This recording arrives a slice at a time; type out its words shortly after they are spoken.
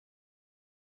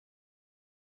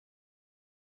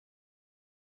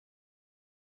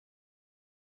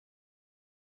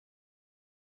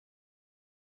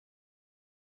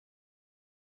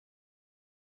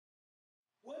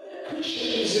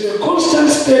Christian is in a constant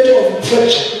state of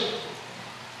reflection.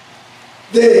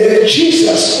 They have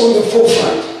Jesus on the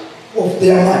forefront of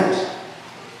their mind.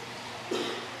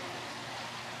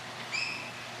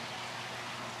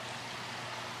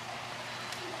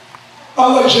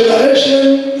 Our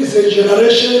generation is a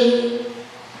generation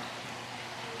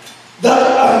that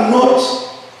are not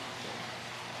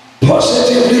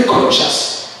positively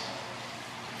conscious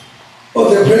of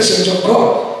the presence of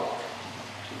God.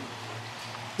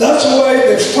 That's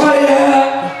why the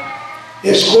fire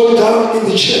has gone down in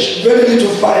the church. Very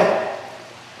little fire,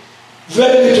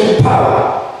 very little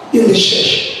power in the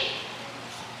church.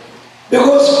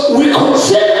 Because we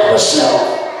concern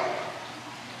ourselves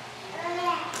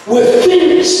with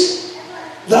things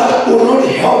that will not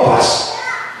help us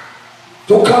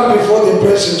to come before the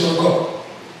presence of God.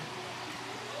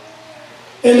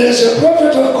 And as a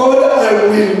prophet of God, I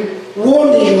will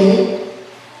warn you,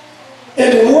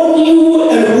 and warn you,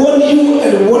 and warn you,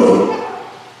 and warn you.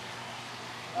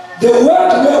 The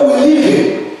world where we live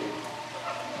in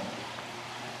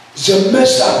is a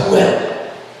messed up world.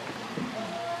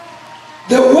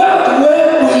 The world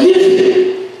where we live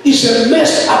in is a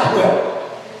messed up world.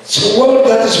 It's a world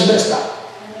that is messed up.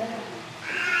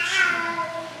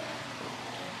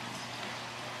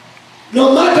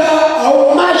 No matter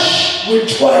how much we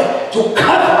try to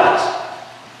cover it,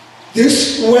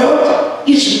 this world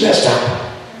is messed up.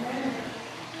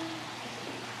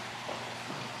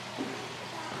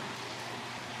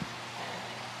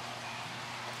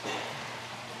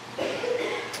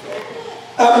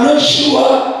 I'm not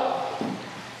sure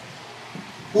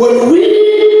when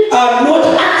we are not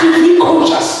actively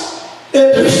conscious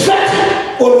and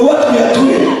reflecting on what we are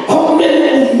doing, how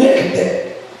many will make it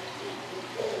there?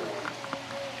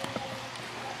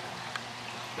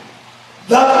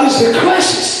 That is the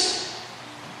crisis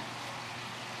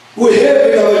we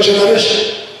have in our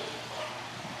generation.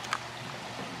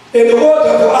 In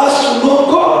order for us to know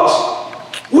God,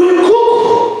 we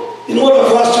Google in order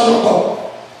for us to know God.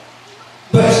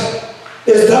 But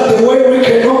is that the way we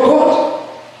can know God?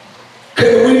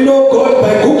 Can we know God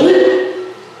by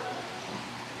Googling?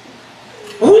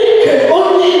 We can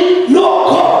only know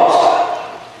God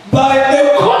by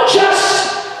a conscious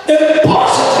and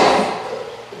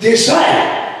positive desire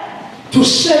to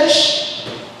search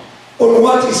on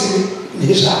what is in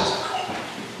his heart.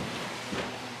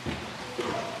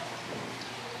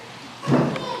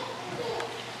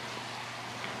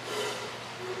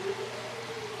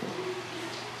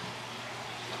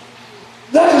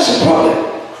 That is a problem.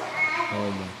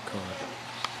 Oh my God.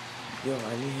 Yo,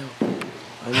 I need help.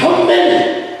 How many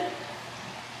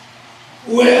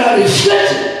were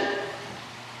reflecting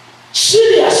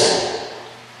seriously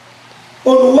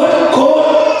on what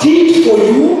God did for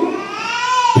you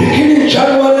beginning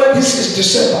January, this is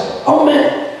December? How many?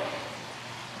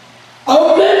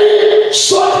 How many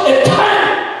sought a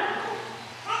time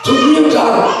to kneel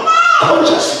down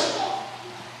consciously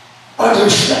and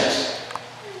reflect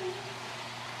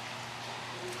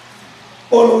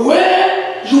on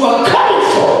where you are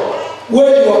coming from,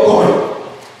 where you are going?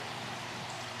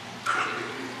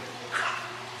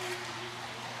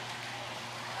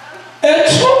 A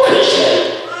true Christian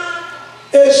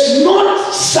is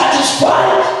not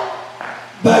satisfied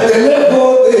by the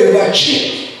level they have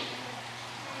achieved.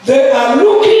 They are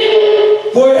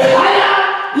looking for a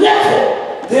higher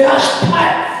level. They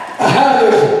aspire a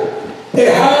higher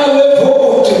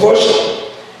level of devotion,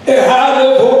 a higher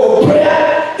level of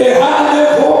prayer, a higher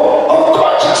level of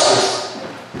consciousness.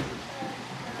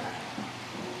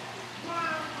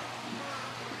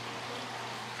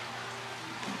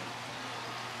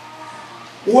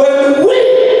 When we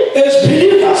as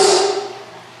believers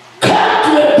come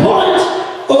to a point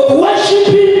of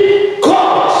worshiping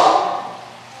God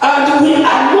and we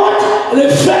are not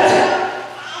reflecting,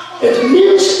 it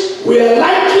means we are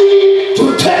likely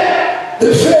to take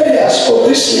the failures of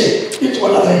this year into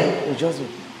another year.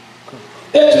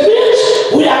 It means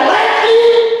we are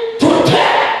likely to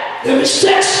take the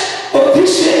mistakes of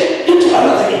this year into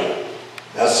another year.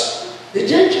 That's the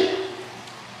danger.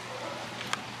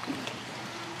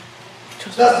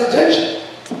 That's the danger.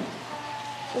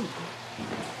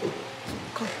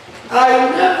 I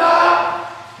never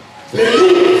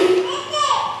believe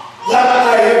that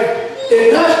I have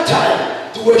enough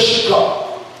time to worship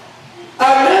God.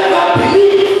 I never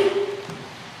believe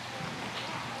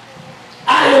I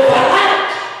have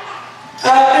arrived. I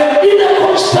am in a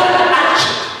constant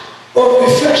action of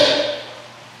reflection.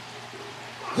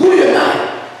 Who am I?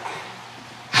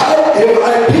 How have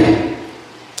I been?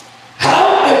 How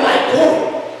am I going?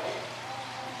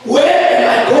 Where am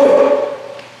I going?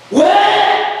 Where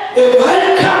am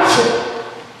I come from?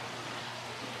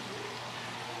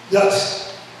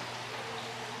 That's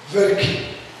very key.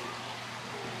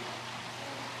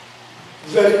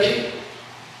 Very key.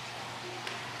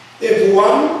 If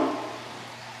one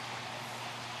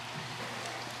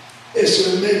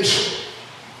is remain true,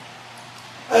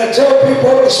 I tell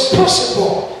people it's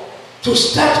possible to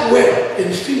start well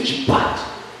and finish bad.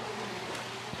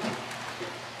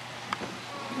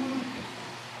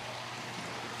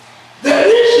 The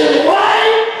reason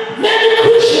why many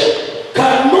Christians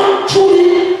cannot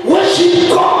truly worship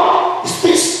God is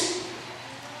this: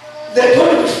 they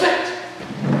don't reflect.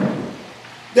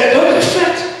 They don't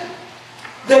reflect.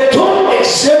 They don't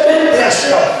examine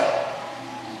themselves.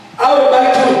 How am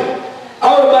I doing?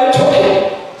 How am I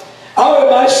talking? How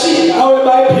am I seeing? How am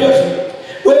I behaving?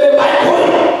 Where am I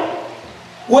going?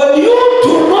 When you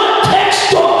do not take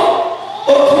stock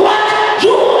of what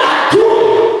you are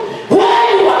doing,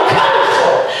 where you are coming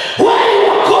from, where you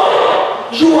are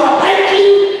going, you are likely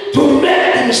to make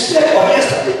the mistake of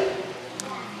yesterday.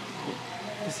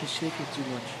 This is shaking too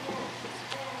much.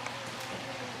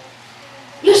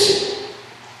 Listen,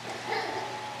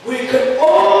 we can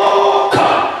all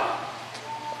come,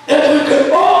 and we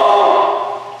can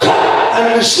all come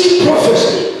and receive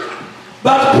prophecy.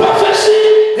 But prophecy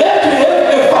has to have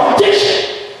a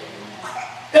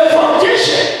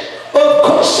foundation of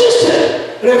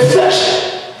consistent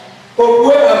reflection of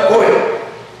where I'm going.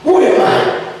 Who am I?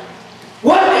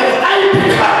 What have I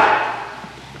become?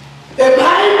 Am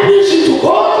I pleasing to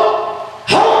God?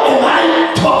 How am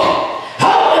I talking?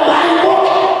 How am I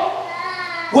walking?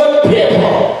 When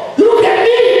people look at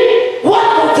me,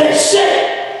 what do they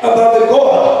say about the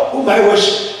God whom I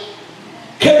worship?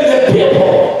 Can the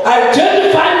people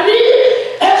identify me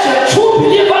as a true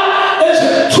believer, as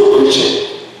a true Christian?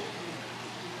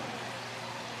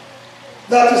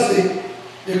 That is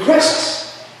the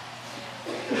crisis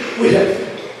we have.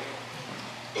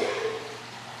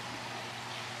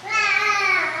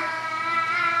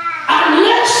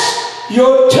 Unless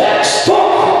you take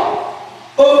stock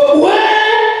of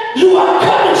where you are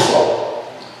coming from,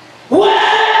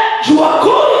 where you are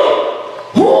going,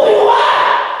 who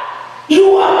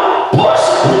you are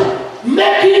possibly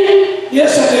making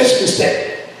yesterday's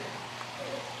mistake.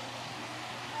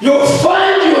 You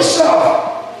find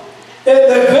yourself in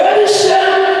the very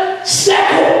same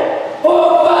cycle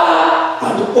over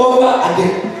and over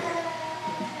again.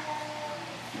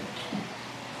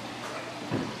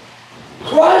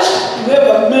 Christ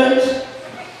never meant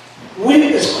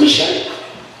we as Christians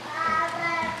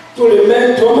to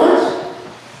remain dormant,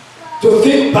 to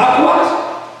think backward,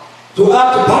 to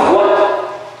act backward.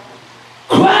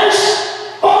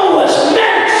 Christ always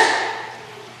meant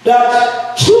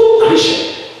that true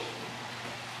Christian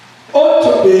ought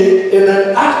to be in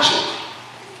an attitude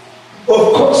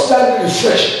of constant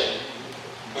reflection.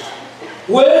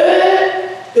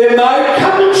 Where am I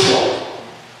coming from?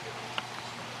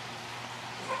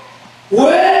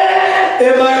 Where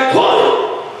am I going?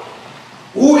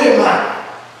 Who am I?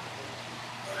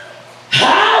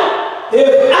 How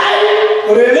have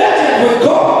I related with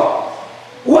God?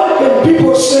 What can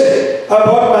people say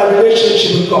about my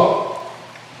relationship with God?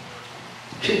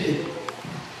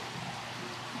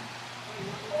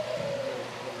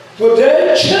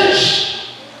 Today, church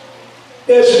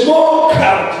is more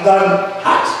crowd than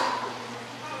heart.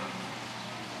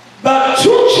 But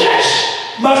true church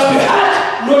must be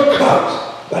heart, not crowd,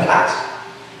 but heart.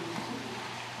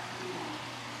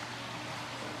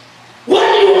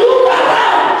 When you look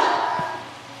around,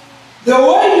 the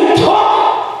way you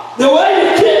talk, the way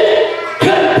you think,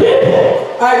 can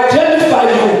people identify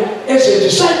you as a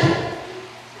disciple?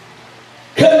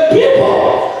 Can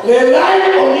people rely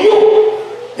on you?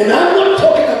 And I'm not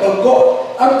talking about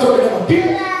God, I'm talking about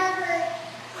people.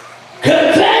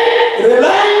 Can they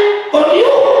rely on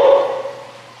you?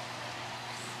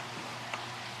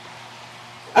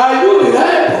 Are you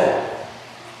reliable?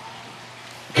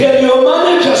 Can your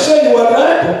manager say you are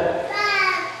reliable?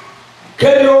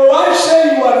 Can your wife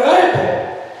say you are reliable?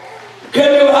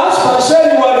 Can your husband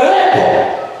say you are reliable?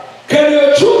 Can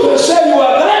your children say you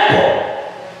are reliable?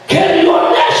 Can your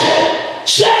nation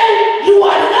say you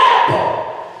are reliable?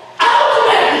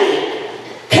 Ultimately,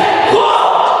 can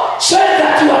God say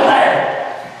that you are reliable?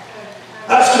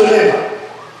 Ask your neighbor.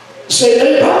 Say,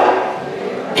 neighbor,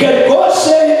 can God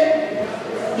say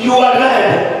you are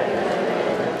reliable?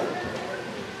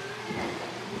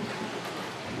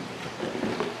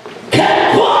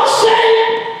 Can God say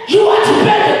you are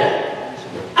dependable?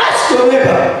 Ask your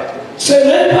neighbor. Say,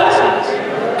 neighbor,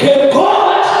 can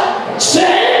God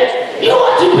say you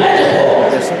are dependable?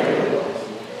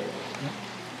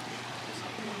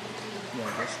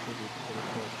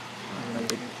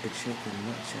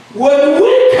 When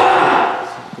we come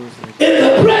in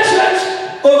the presence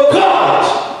of God,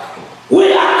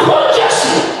 we are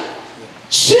consciously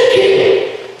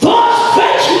seeking those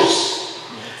virtues,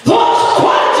 those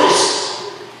qualities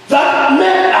that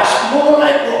make us more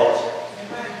like God.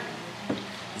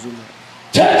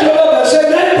 Tell your neighbor and say,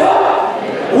 neighbor,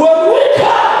 when we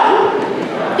come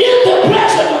in the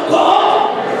presence of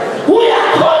God, we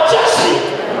are consciously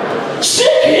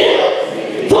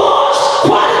seeking those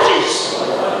qualities,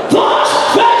 those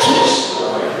virtues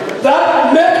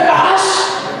that make us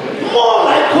more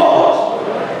like God.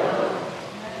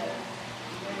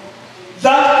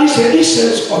 That is the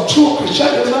essence of true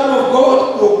Christianity. The man of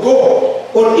God will go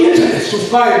on the internet to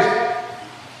find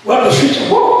what the future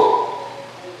holds.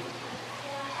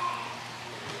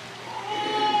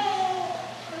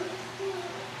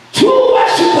 True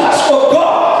worshippers of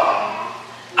God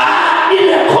are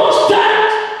in a constant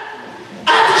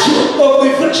attitude of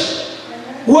reflection.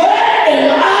 Where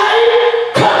am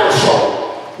I coming from?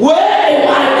 Where am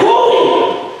I going?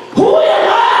 Who am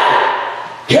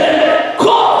I? Can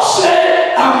God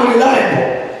say I'm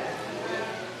reliable?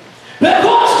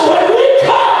 Because when we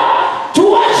come to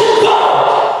worship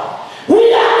God,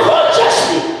 we are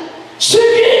consciously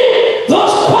seeking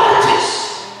those qualities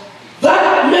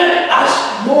that make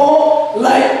us more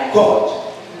like God.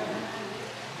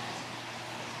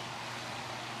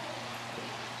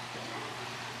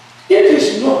 It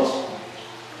is not.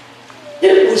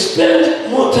 If we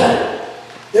spend more time,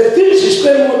 the things we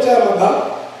spend more time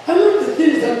about are not the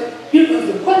things that give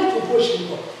us the quality of worshiping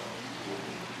God.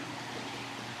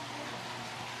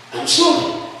 I'm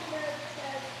sorry.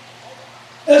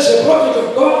 As a prophet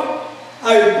of God,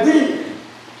 I bring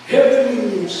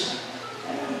heavenly news.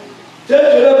 Tell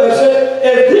your neighbor and say,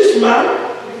 if this man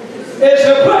is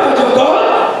a prophet of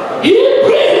God, he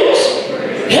brings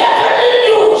heavenly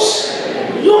news,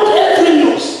 not earthly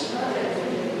news.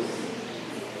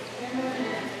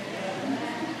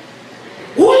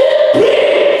 We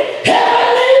bring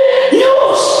heavenly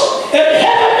news, and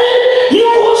heavenly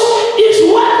news is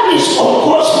what is on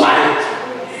God's mind.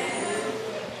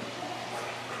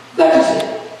 That is it.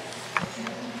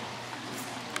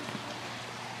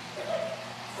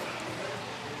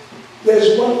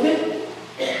 There's one thing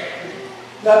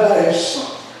that I have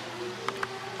sought.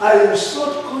 I have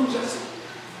sought consciously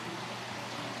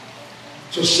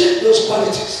to seek those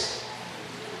qualities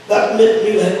that make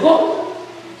me like God.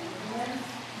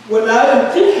 When I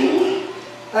am thinking,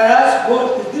 I ask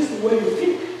God, is this the way you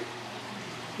think?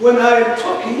 When I am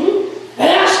talking, I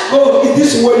ask God, is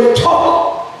this the way you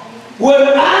talk? When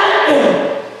I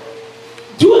am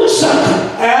doing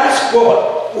something, I ask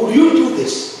God, will you do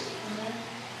this?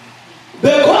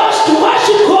 Because to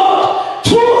worship God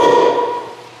truly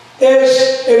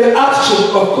is an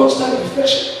attitude of constant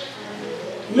reflection.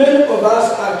 Many of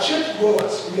us are church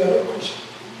goers, we are not Christians.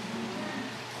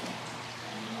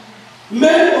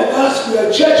 Many of us, we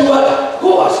are church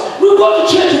goers. We go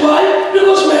to church, why?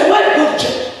 Because my wife goes to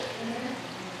church.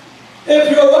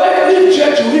 If your wife leaves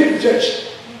church, you leave church.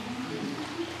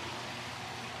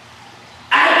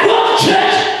 I go to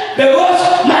church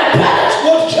because my parents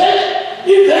go to church.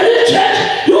 If they leave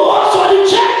church, you also leave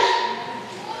church.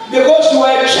 Because you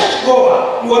are a church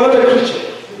goer, you are not a Christian.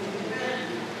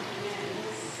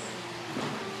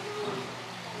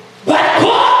 But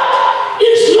God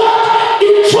is not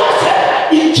interested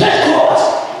in church goers.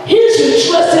 He is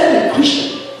interested in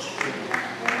Christians.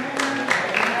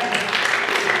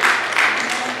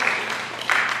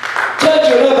 Tell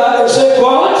your neighbor and say,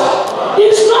 God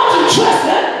is not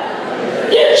interested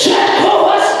in church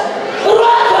goers,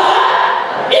 rather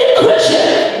in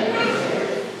Christians.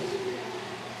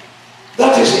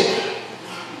 That is it.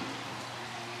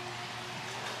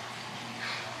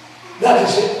 That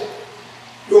is it.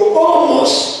 You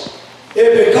almost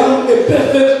become a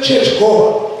perfect church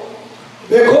goer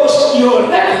because your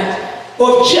record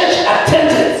of church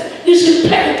attendance is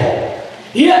impeccable,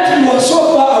 yet you are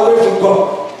so far away from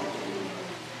God.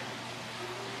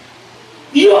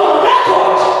 Your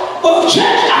record of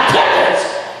church attendance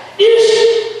is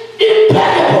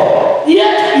impeccable,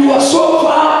 yet you are so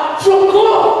far from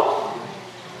God.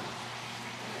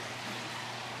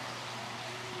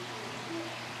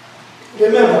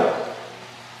 Remember,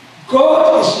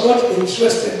 God is not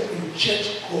interested in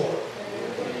church goer.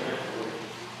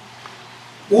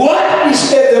 What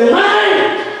is in the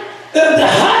mind and the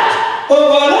heart of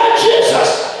our Lord Jesus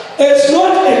is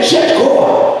not a church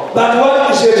goer, but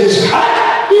what is in his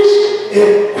heart is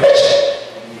a Christian.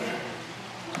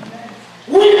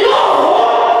 We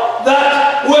know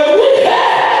that when we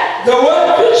heard the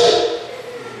word Christian,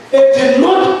 it did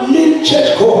not mean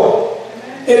church goer.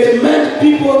 It meant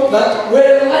people that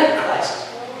were like Christ.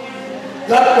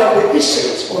 That was the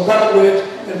essence of that word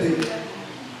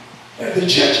at the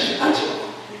church in Antioch.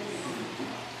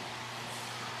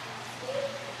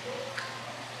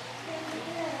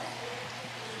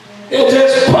 It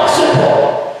is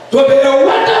possible to be a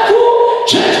wonderful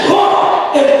church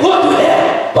goer and go to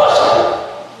hell. Possible.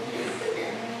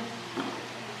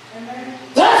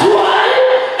 That's why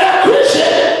a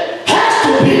Christian has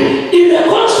to be in a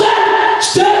constant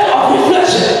state of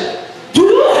reflection. Do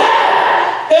you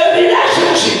have a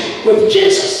relationship with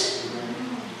Jesus?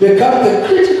 Becomes the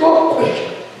critical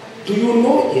question. Do you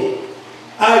know him?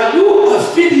 Are you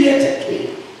affiliated to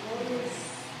him?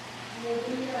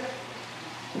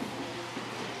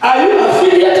 Are you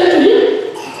affiliated to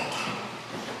him?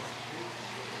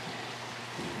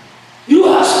 You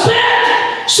have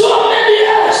spent so many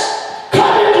years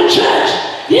coming to church,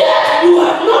 yet you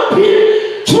have not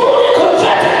been truly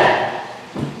converted.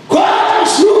 God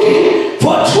is looking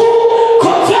for true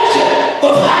confession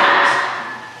of heart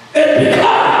and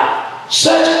become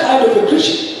such kind of a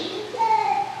Christian.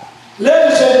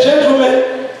 Ladies and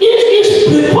gentlemen, it is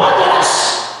preposterous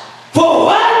for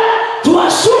one to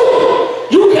assume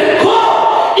you can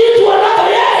go into another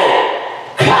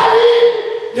year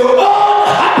carrying your own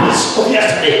habits of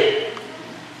yesterday.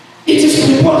 It is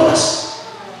preposterous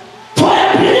for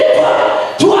a believer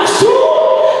to assume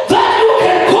that you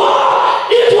can go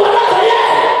into another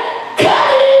year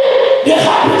carrying the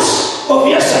habits of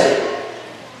yesterday.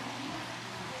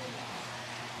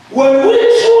 When we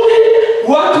truly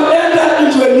want to enter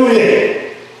into a new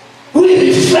year, we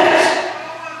reflect.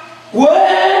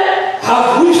 Where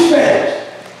have we failed?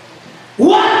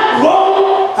 What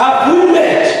wrong have we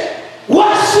made?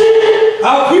 What sin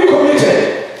have we committed?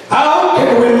 How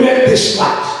can we make this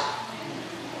right?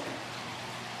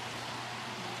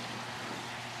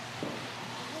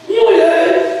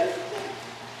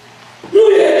 New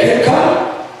Year can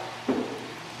come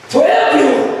for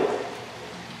everyone.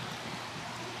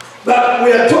 But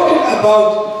we are talking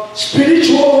about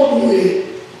spiritual New Year.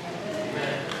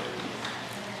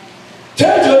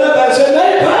 Tell your neighbor and say,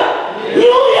 neighbor,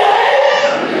 New Year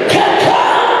can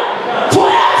come for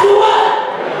everyone,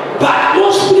 but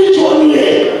no spiritual New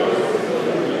Year.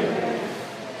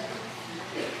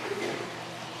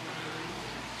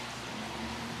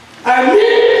 I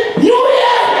mean, New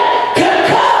Year can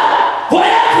come for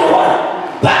everyone,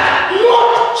 but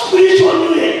not spiritual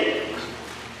New Year.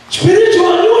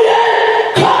 Spiritual New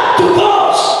Year come to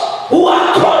those who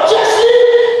are consciously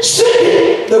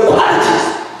seeking the qualities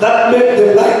that make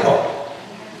them like God.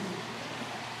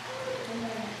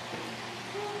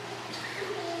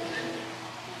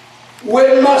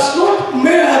 We must not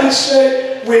merely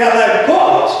say we are like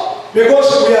God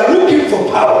because we are looking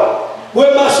for power. We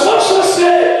must also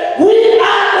say we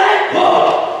are like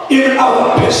God in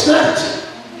our personality,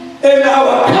 in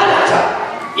our character,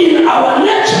 in our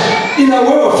nature, in our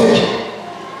way of thinking.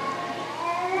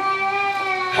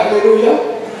 Hallelujah.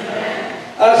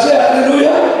 I say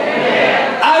hallelujah.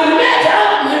 I made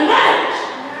up my mind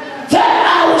that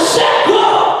I will serve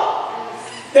God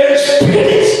in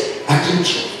spirit and in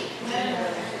truth.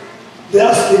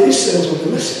 That's the essence of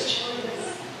the message.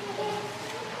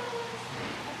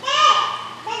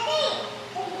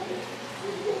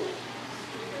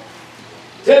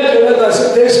 Tell your neighbor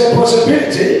that there is a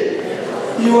possibility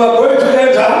you are going to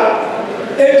enter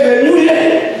into a new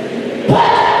year.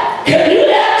 But can you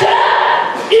enter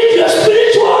into your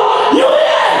spiritual new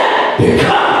year?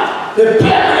 Become the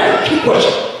permanent key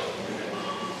question.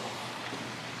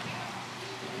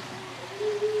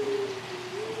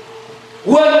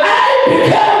 When I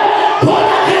became born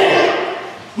again,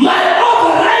 my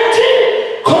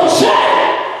overriding concern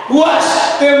was,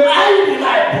 am I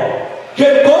reliable?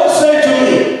 Can God say to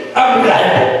me, I'm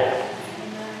reliable?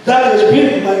 That has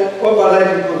been my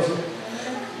overriding concern.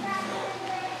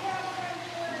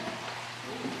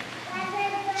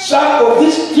 Some of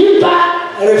these deeper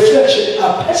reflections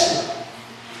are personal.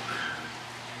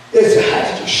 It's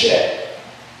hard to share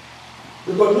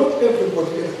because not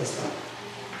everybody can understand.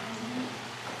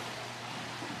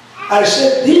 I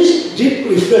said these deep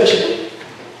reflections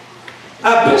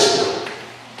are personal,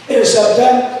 and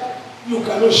sometimes you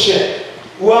cannot share.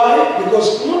 Why?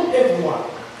 Because not everyone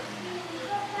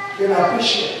can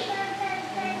appreciate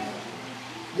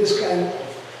this kind of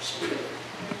spirit.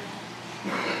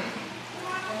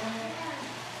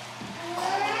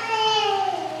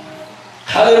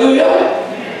 Hallelujah.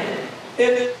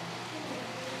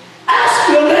 Ask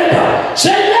your neighbor.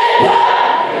 Say,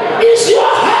 neighbor, is your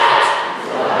heart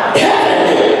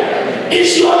heavenly?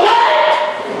 Is your mind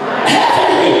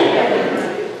heavenly?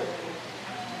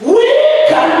 We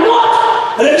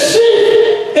cannot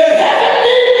receive a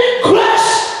heavenly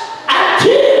grace until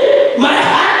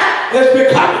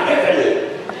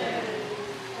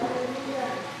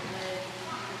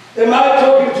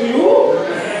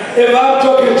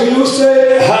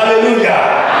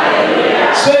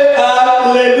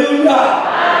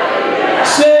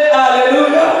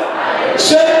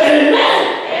Say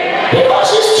amen. Because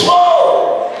it's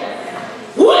true.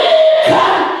 We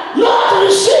cannot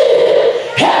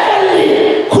receive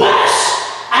heavenly Christ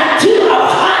until our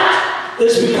heart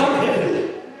has become heavenly.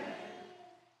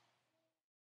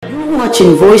 You're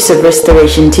watching Voice of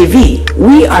Restoration TV.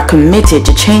 We are committed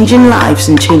to changing lives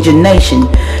and changing nation.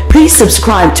 Please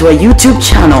subscribe to our YouTube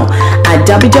channel at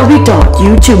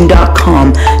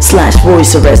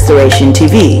www.youtube.com/Voice of Restoration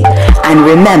TV. And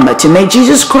remember to make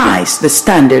Jesus Christ the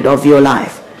standard of your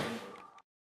life.